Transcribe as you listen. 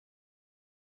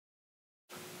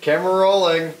Camera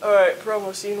rolling. Alright,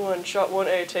 promo, scene 1, shot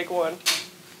 1A, take 1.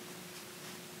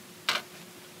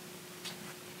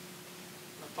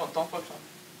 Don't focus on.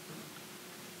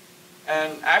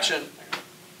 And action.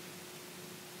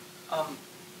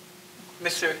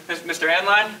 Mr.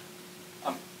 Handline?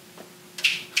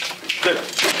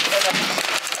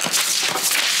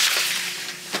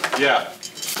 Yeah.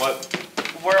 What?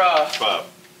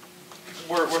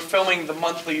 We're filming the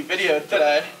monthly video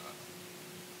today.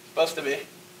 Supposed to be.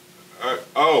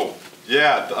 Oh,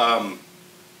 yeah.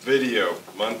 Video.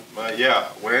 Yeah.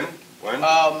 When?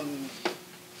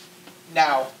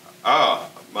 Now.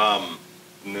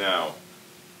 Now.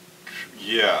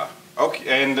 Yeah.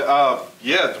 Okay. And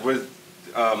yeah, with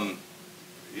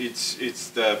it's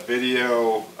the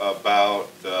video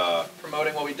about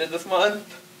Promoting what we did this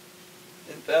month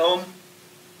in film.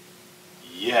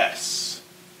 Yes.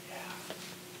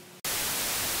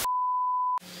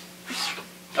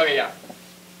 Okay, yeah.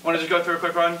 Want to just go through a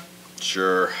quick run?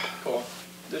 Sure. Cool.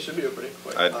 This should be a pretty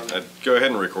quick. I'd go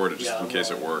ahead and record it just in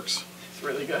case it works. It's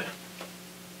really good.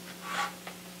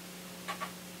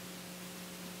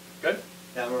 Good?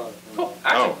 Yeah, I'm rolling. Cool.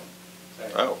 Action.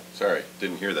 Oh, sorry.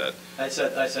 Didn't hear that. I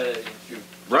said it.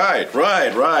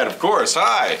 Right. Of course.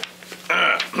 Hi.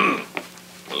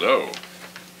 Hello.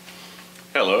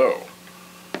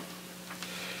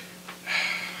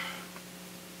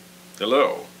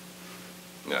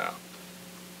 Now.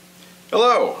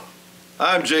 Hello.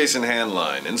 I'm Jason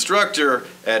Handline, instructor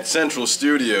at Central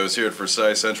Studios here at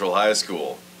Forsyth Central High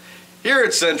School. Here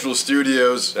at Central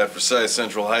Studios at Forsyth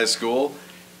Central High School,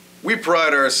 we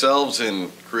pride ourselves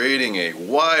in creating a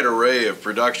wide array of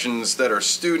productions that are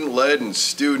student-led and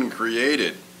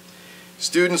student-created.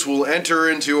 Students will enter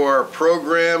into our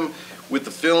program with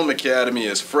the Film Academy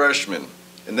as freshmen,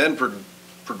 and then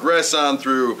progress on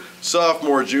through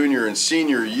sophomore, junior, and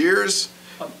senior years.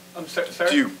 Sir?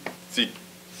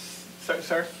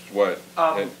 Sir? What?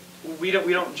 We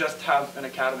don't just have an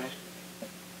academy.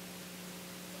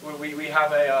 We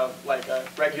have a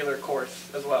regular course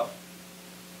as well.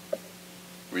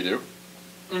 We do?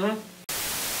 Mm-hmm.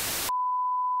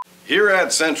 Here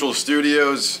at Central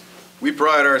Studios, we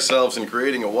pride ourselves in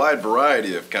creating a wide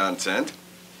variety of content.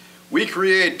 We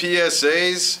create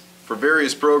PSAs for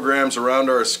various programs around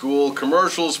our school,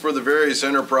 commercials for the various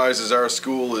enterprises our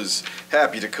school is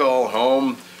happy to call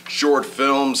home, short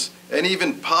films, and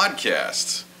even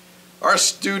podcasts. Our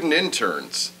student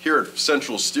interns here at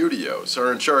Central Studios are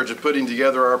in charge of putting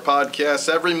together our podcasts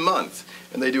every month,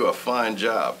 and they do a fine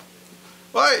job.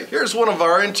 Why, here's one of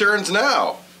our interns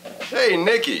now. Hey,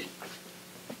 Nikki.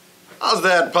 How's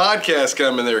that podcast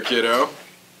coming there, kiddo?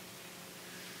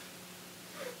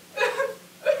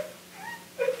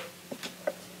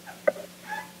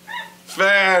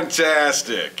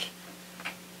 Fantastic.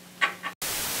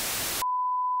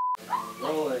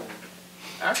 Rolling.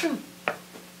 Action.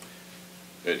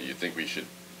 Do you think we should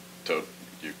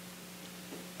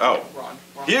Oh. Ron.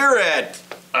 Here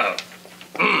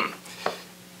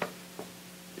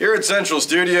at Central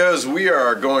Studios, we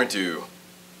are going to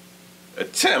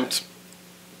attempt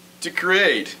to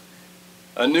create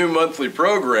a new monthly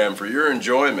program for your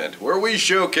enjoyment, where we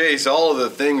showcase all of the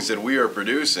things that we are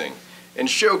producing and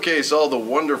showcase all the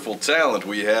wonderful talent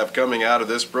we have coming out of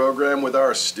this program with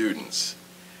our students.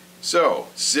 So,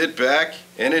 sit back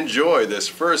and enjoy this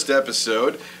first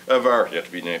episode of our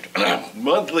yet-to-be-named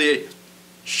monthly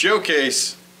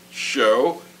showcase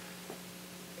show,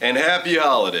 and happy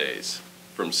holidays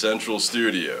from Central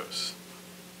Studios.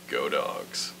 Go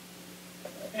Dogs.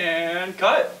 And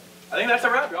cut. I think that's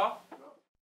a wrap, y'all.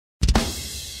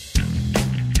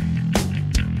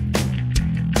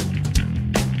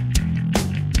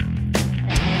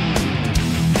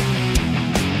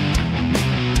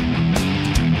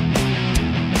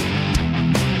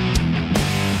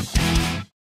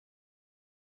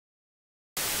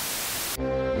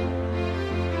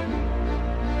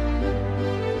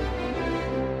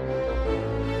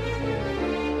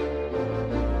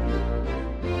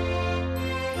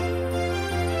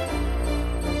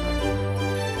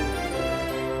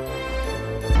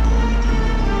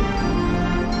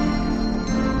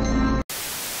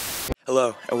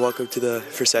 Hello and welcome to the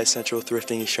Forsyth Central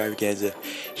Thrifting Extravaganza.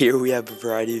 Here we have a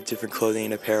variety of different clothing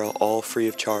and apparel, all free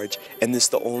of charge, and this is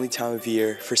the only time of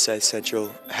year Forsyth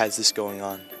Central has this going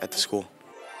on at the school.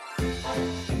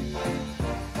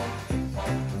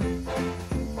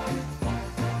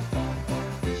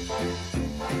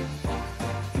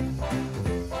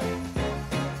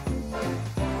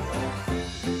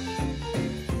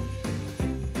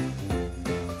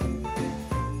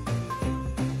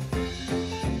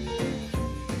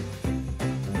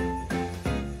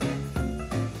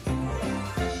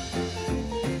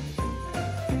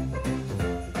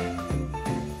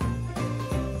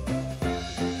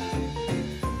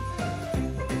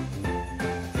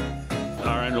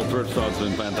 annual thrift stop's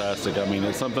been fantastic. I mean,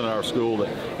 it's something at our school that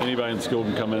anybody in the school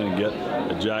can come in and get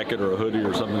a jacket or a hoodie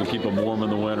or something to keep them warm in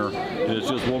the winter. And it's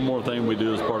just one more thing we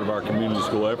do as part of our community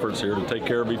school efforts here to take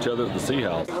care of each other at the Sea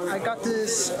House. I got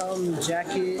this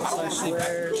jacket /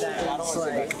 sweater that's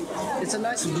like, it's a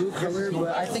nice blue color,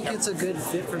 but I think it's a good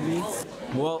fit for me.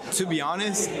 Well, to be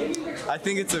honest, I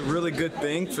think it's a really good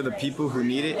thing for the people who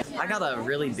need it. I got a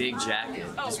really big jacket.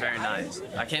 It's very nice.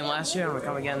 I came last year, I'm gonna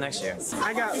come again next year.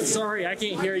 I got, sorry, I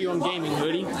can't hear you on gaming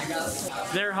hoodie.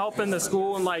 They're helping the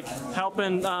school and like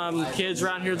helping kids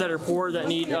around here that are poor that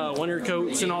need winter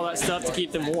coats and all that stuff to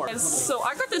keep them warm. So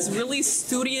I got this really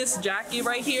studious jacket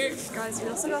right here. Guys, we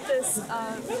also got this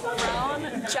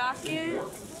brown jacket.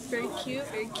 Very cute,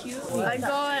 very cute. I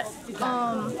got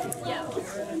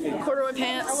corduroy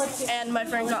pants, and my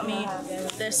friend got me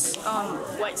this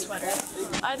white sweater.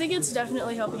 I think it's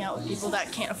definitely helping out with people that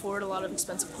can't afford a lot of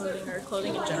expensive clothing or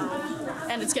clothing in general.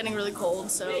 And it's getting really cold,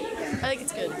 so I think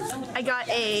it's good. I got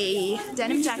a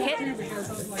denim jacket.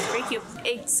 Very cute.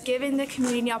 It's given the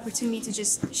community the opportunity to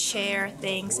just share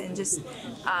things and just,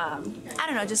 I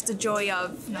don't know, just the joy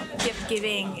of gift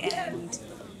giving and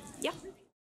yeah.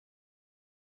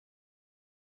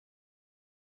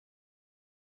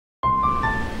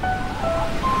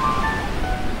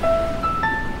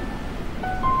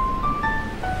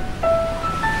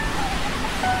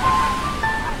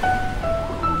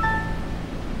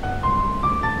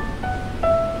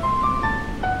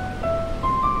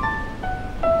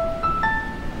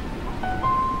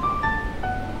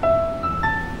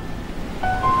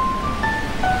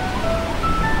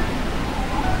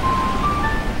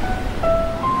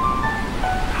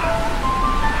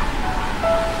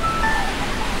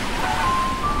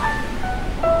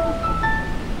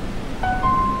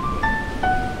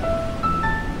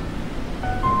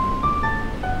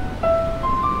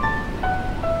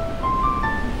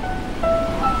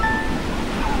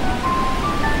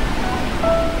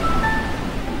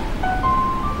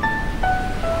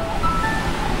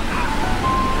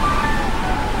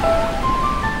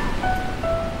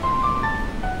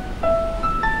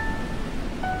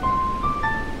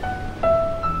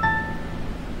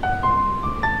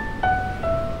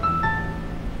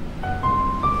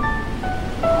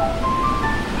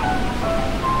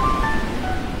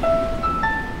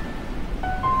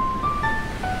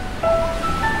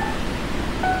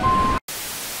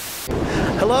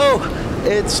 Hello,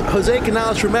 it's Jose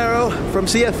Canales Romero from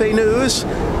CFA News.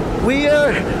 We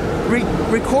are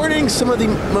recording some of the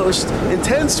most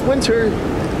intense winter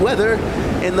weather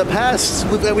in the past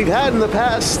that we've had in the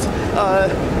past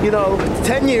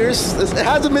 10 years. It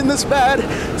hasn't been this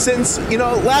bad since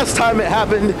last time it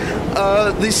happened.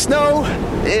 The snow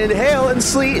and hail and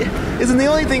sleet isn't the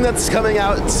only thing that's coming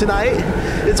out tonight.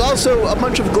 It's also a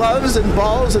bunch of gloves and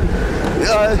balls and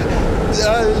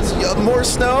more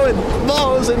snow and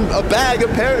balls and a bag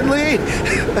apparently.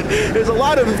 There's a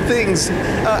lot of things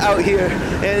out here,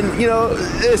 and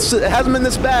it hasn't been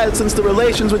this bad since the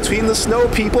relations between the snow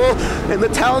people and the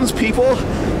townspeople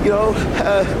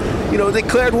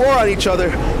declared war on each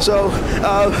other. So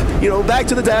back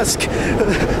to the desk.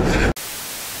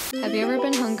 Have you ever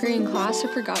been hungry in class or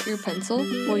forgot your pencil?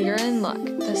 Well, you're in luck.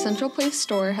 The Central Place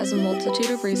store has a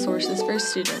multitude of resources for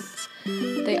students.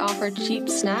 They offer cheap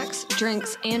snacks,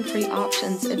 drinks, and free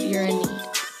options if you're in need.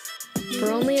 For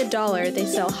only $1, they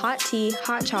sell hot tea,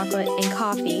 hot chocolate, and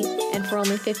coffee, and for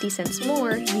only 50 cents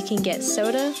more, you can get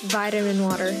soda, vitamin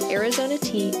water, Arizona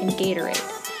tea, and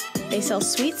Gatorade. They sell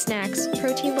sweet snacks,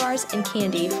 protein bars, and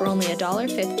candy for only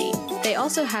 $1.50. They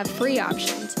also have free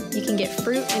options. You can get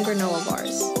fruit and granola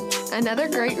bars. Another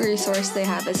great resource they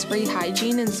have is free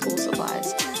hygiene and school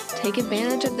supplies. Take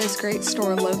advantage of this great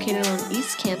store located on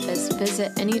East Campus.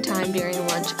 Visit anytime during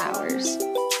lunch hours.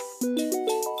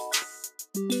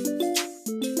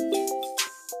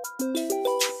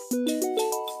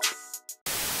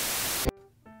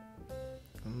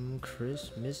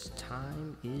 Christmas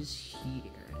time is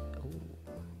here. Oh,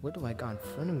 what do I got in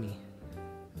front of me?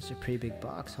 That's a pretty big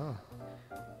box, huh?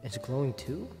 It's glowing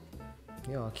too?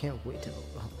 Yo, I can't wait to...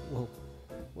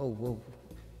 Whoa.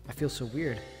 I feel so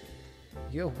weird.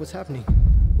 Yo, what's happening?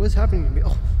 What's happening to me?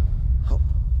 Oh,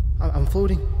 I'm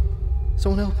floating.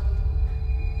 Someone help.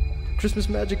 Christmas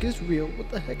magic is real. What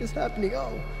the heck is happening?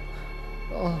 Oh,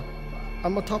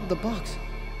 I'm on top of the box.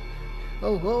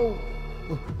 Oh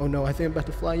no, I think I'm about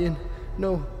to fly in.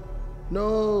 No,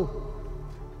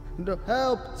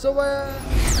 help, somewhere!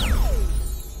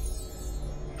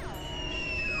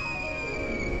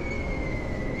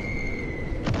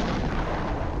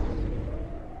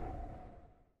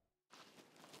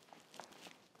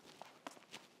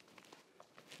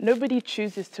 Nobody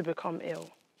chooses to become ill.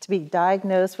 to be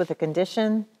diagnosed with a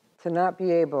condition, to not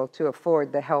be able to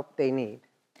afford the help they need.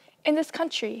 In this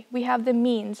country, we have the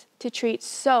means to treat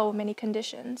so many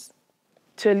conditions.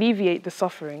 To alleviate the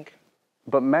suffering.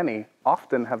 But many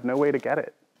often have no way to get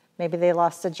it. Maybe they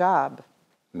lost a job.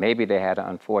 Maybe they had an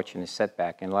unfortunate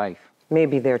setback in life.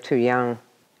 Maybe they're too young.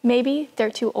 Maybe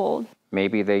they're too old.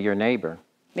 Maybe they're your neighbor.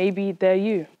 Maybe they're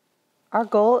you. Our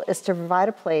goal is to provide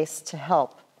a place to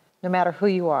help, no matter who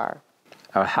you are.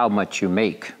 Or how much you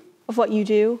make. Of what you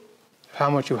do. How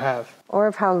much you have. Or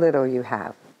of how little you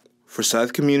have.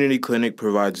 Forsyth Community Clinic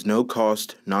provides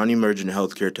no-cost, non-emergent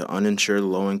health care to uninsured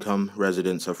low-income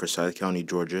residents of Forsyth County,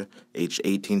 Georgia, aged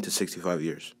 18 to 65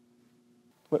 years.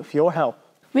 With your help,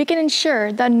 we can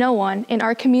ensure that no one in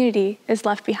our community is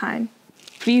left behind.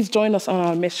 Please join us on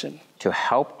our mission. To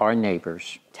help our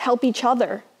neighbors. To help each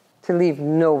other. To leave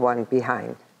no one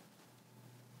behind.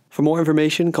 For more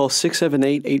information, call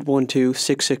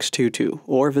 678-812-6622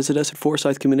 or visit us at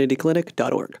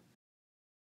forsythcommunityclinic.org.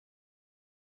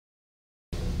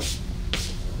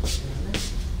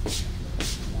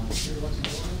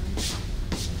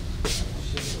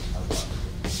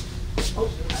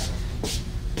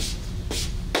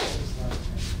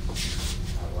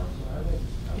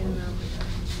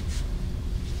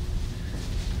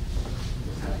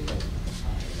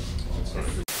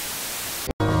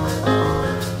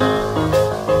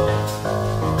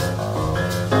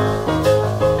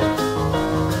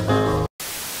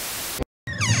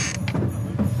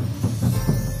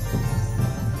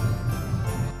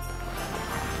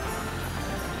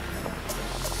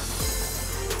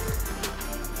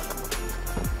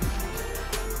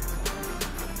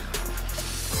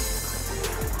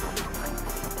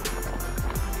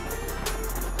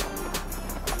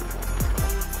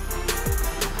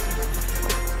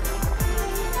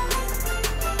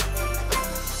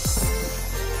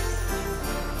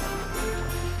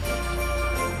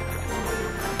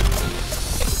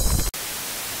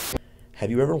 Have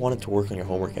you ever wanted to work on your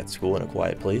homework at school in a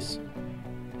quiet place?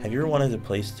 Have you ever wanted a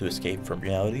place to escape from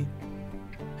reality?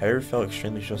 Have you ever felt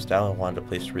extremely stressed out and wanted a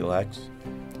place to relax?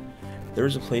 There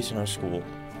is a place in our school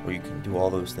where you can do all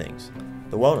those things,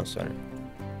 the Wellness Center.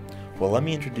 Well, let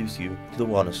me introduce you to the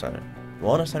Wellness Center. The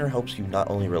Wellness Center helps you not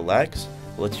only relax,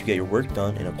 but lets you get your work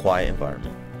done in a quiet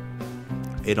environment.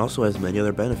 It also has many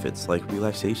other benefits like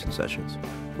relaxation sessions,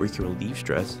 where you can relieve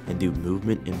stress and do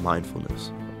movement and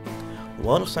mindfulness. The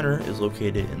Wellness Center is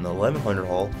located in the 1100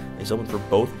 Hall and is open for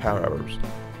both power hours,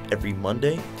 every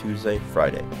Monday, Tuesday,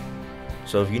 Friday.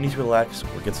 So if you need to relax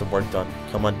or get some work done,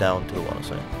 come on down to the Wellness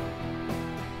Center.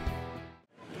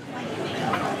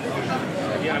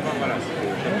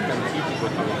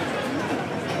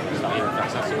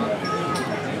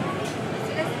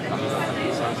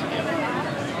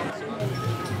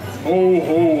 Ho,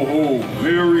 ho, ho.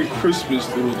 Merry Christmas,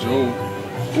 little Joe.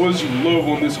 What do you love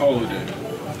on this holiday?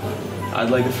 I'd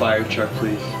like a fire truck,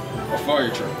 please. A fire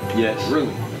truck? Yes.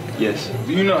 Really? Yes.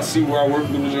 Do you not see where I work,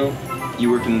 little Joe?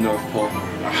 You work in the North Pole.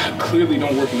 I clearly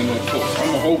don't work in the North Pole.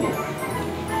 I'm a hobo.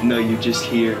 No, you're just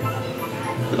here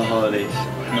for the holidays.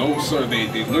 No, sir. They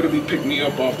literally picked me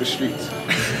up off the streets.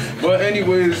 But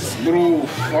anyways, little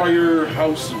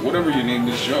firehouse, whatever your name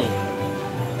is, Joe.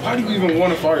 Why do you even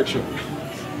want a fire truck?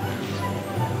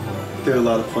 They're a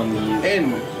lot of fun to use.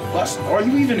 And plus, are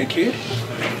you even a kid?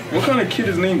 What kind of kid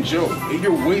is named Joe?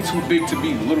 You're way too big to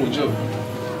be Little Joe.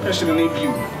 I should have named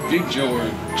you Big Joe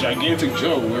or Gigantic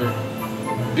Joe or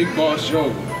Big Boss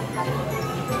Joe.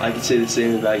 I could say the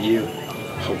same about you.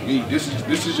 Oh, me, this is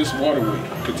just water weight,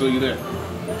 I can tell you that.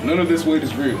 None of this weight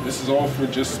is real. This is all for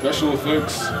just special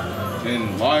effects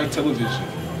and live television.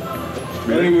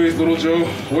 Really? Anyways, Little Joe,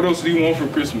 what else do you want for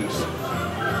Christmas?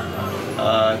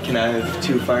 Can I have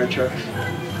 2 fire trucks?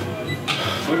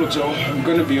 Little Joe, I'm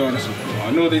gonna be honest with you. I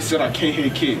know they said I can't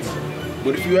hit kids,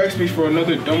 but if you ask me for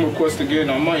another dumb request again,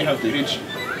 I might have to hit you.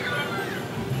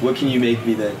 What can you make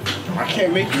me then? I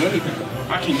can't make you anything.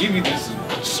 I can give you this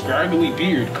scraggly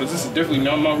beard, because this is definitely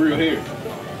not my real hair.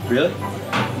 Really?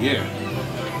 Yeah.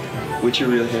 What's your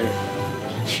real hair?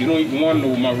 You don't even want to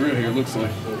know what my real hair looks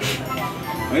like.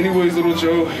 Anyways, Little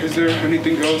Joe, is there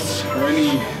anything else or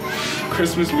any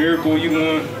Christmas miracle you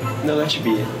want? No, that should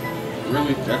be it.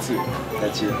 Really? That's it?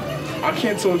 That's it. I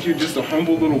can't tell if you're just a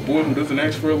humble little boy who doesn't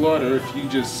ask for a lot or if you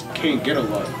just can't get a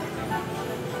lot.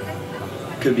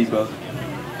 Could be both.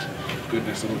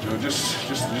 Goodness, Little Joe.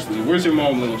 Just leave. Where's your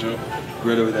mom, Little Joe?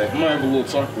 Right over there. I might have a little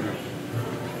talk with her.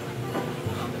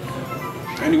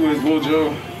 Anyways, Little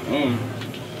Joe, I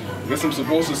guess I'm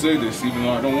supposed to say this even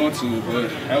though I don't want to,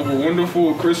 but have a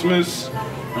wonderful Christmas.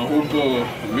 I hope a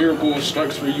miracle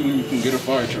strikes for you and you can get a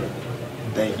fire truck.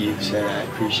 Thank you, Santa. I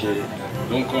appreciate it.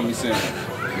 Don't call me Santa.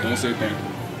 Don't say thank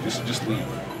you. Just leave.